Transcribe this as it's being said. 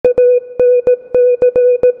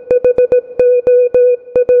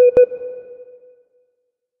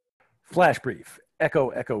Flash Brief, Echo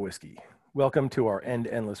Echo Whiskey. Welcome to our End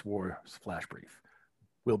Endless Wars Flash Brief.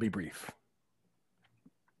 We'll be brief.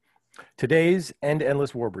 Today's End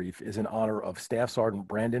Endless War Brief is in honor of Staff Sergeant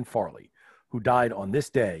Brandon Farley, who died on this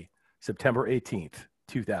day, September 18th,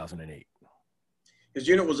 2008. His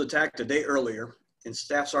unit was attacked a day earlier, and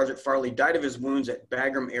Staff Sergeant Farley died of his wounds at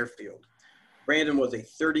Bagram Airfield. Brandon was a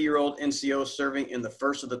 30-year-old NCO serving in the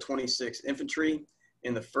 1st of the 26th Infantry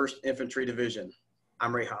in the 1st Infantry Division.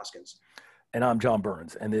 I'm Ray Hoskins. And I'm John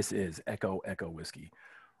Burns, and this is Echo Echo Whiskey.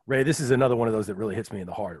 Ray, this is another one of those that really hits me in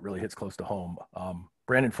the heart. It really hits close to home.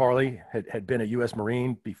 Brandon Farley had been a U.S.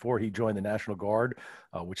 Marine before he joined the National Guard,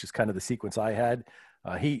 which is kind of the sequence I had.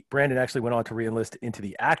 Brandon actually went on to reenlist into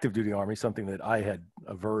the active duty Army, something that I had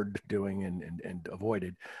averred doing and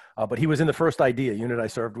avoided. But he was in the 1st ID, a unit I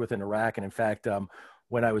served with in Iraq. And in fact,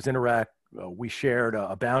 when I was in Iraq, we shared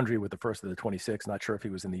a boundary with the 1st of the 26th. Not sure if he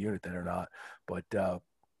was in the unit then or not, but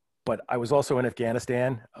I was also in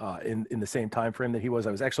Afghanistan in the same time frame that he was.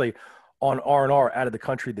 I was actually on R&R out of the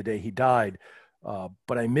country the day he died,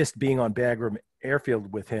 but I missed being on Bagram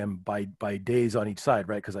Airfield with him by days on each side,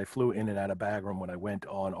 right? Because I flew in and out of Bagram when I went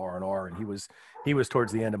on R&R, and he was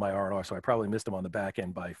towards the end of my R&R, so I probably missed him on the back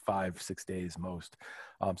end by 5-6 days most.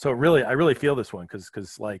 So I really feel this one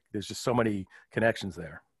because like there's just so many connections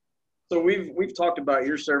there. So we've talked about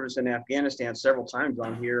your service in Afghanistan several times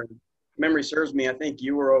on here. Memory serves me, I think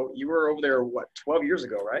you were over there, what, 12 years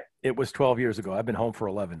ago, right? It was 12 years ago. I've been home for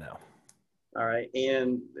 11 now. All right.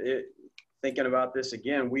 And thinking about this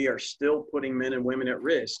again, we are still putting men and women at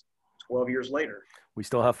risk 12 years later. We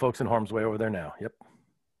still have folks in harm's way over there now. Yep.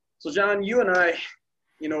 So, John, you and I,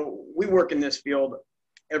 we work in this field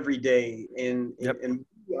every day, and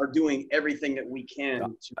we are doing everything that we can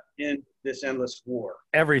to end this endless war.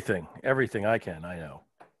 Everything I can, I know.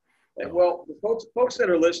 Well, the folks that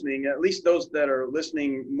are listening, at least those that are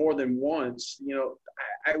listening more than once,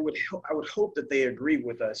 I would hope that they agree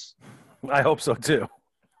with us. I hope so too.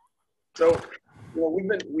 So,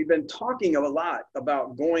 we've been talking a lot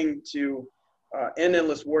about going to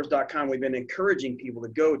endendlesswars.com. We've been encouraging people to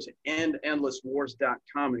go to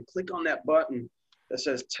endendlesswars.com and click on that button that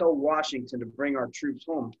says "Tell Washington to bring our troops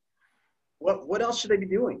home." What else should they be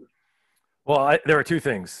doing? Well, there are two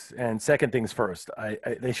things, and second things first.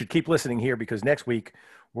 They should keep listening here because next week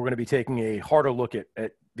we're going to be taking a harder look at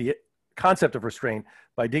the concept of restraint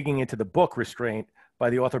by digging into the book Restraint by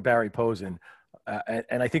the author Barry Posen.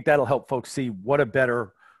 And I think that'll help folks see what a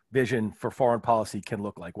better vision for foreign policy can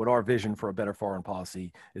look like, what our vision for a better foreign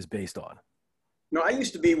policy is based on. I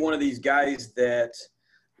used to be one of these guys that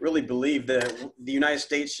really believed that the United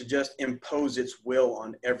States should just impose its will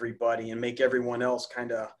on everybody and make everyone else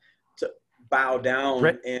kind of bow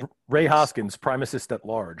down. Ray Hoskins, primacist at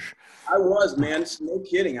large. I was, man. No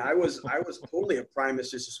kidding. I was totally a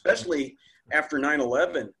primacist, especially after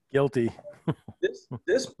 9/11. Guilty.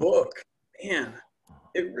 This book, man,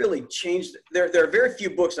 it really changed. There are very few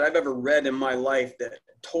books that I've ever read in my life that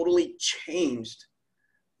totally changed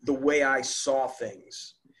the way I saw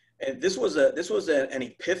things. And this was an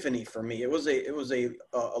epiphany for me. It was a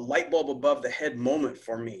light bulb above the head moment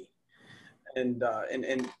for me. And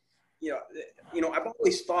I've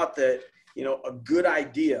always thought that, a good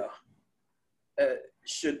idea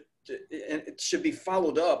should be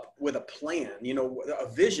followed up with a plan. A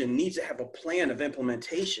vision needs to have a plan of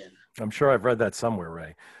implementation. I'm sure I've read that somewhere,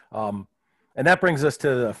 Ray. And that brings us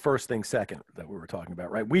to the first thing second that we were talking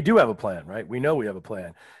about, right? We do have a plan, right? We know we have a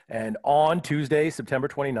plan. And on Tuesday, September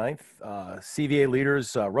 29th, CVA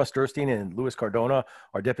leaders, Russ Durstein and Louis Cardona,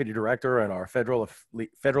 our deputy director and our federal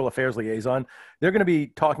affairs liaison, they're going to be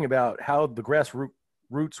talking about how the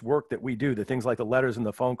grassroots work that we do, the things like the letters and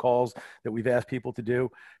the phone calls that we've asked people to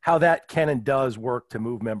do, how that can and does work to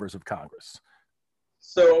move members of Congress.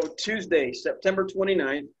 So Tuesday, September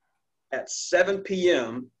 29th at 7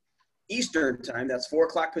 p.m., Eastern time, that's 4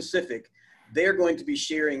 o'clock Pacific, they're going to be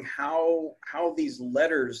sharing how these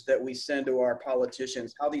letters that we send to our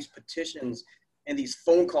politicians, how these petitions and these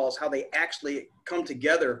phone calls, how they actually come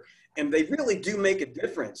together, and they really do make a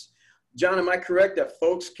difference. John, am I correct that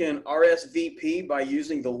folks can RSVP by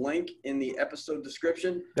using the link in the episode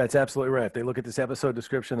description? That's absolutely right. If they look at this episode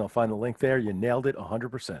description, they'll find the link there. You nailed it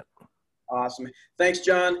 100%. Awesome. Thanks,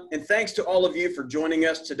 John. And thanks to all of you for joining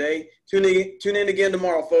us today. Tune in again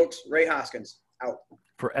tomorrow, folks. Ray Hoskins, out.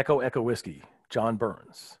 For Echo Echo Whiskey, John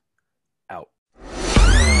Burns.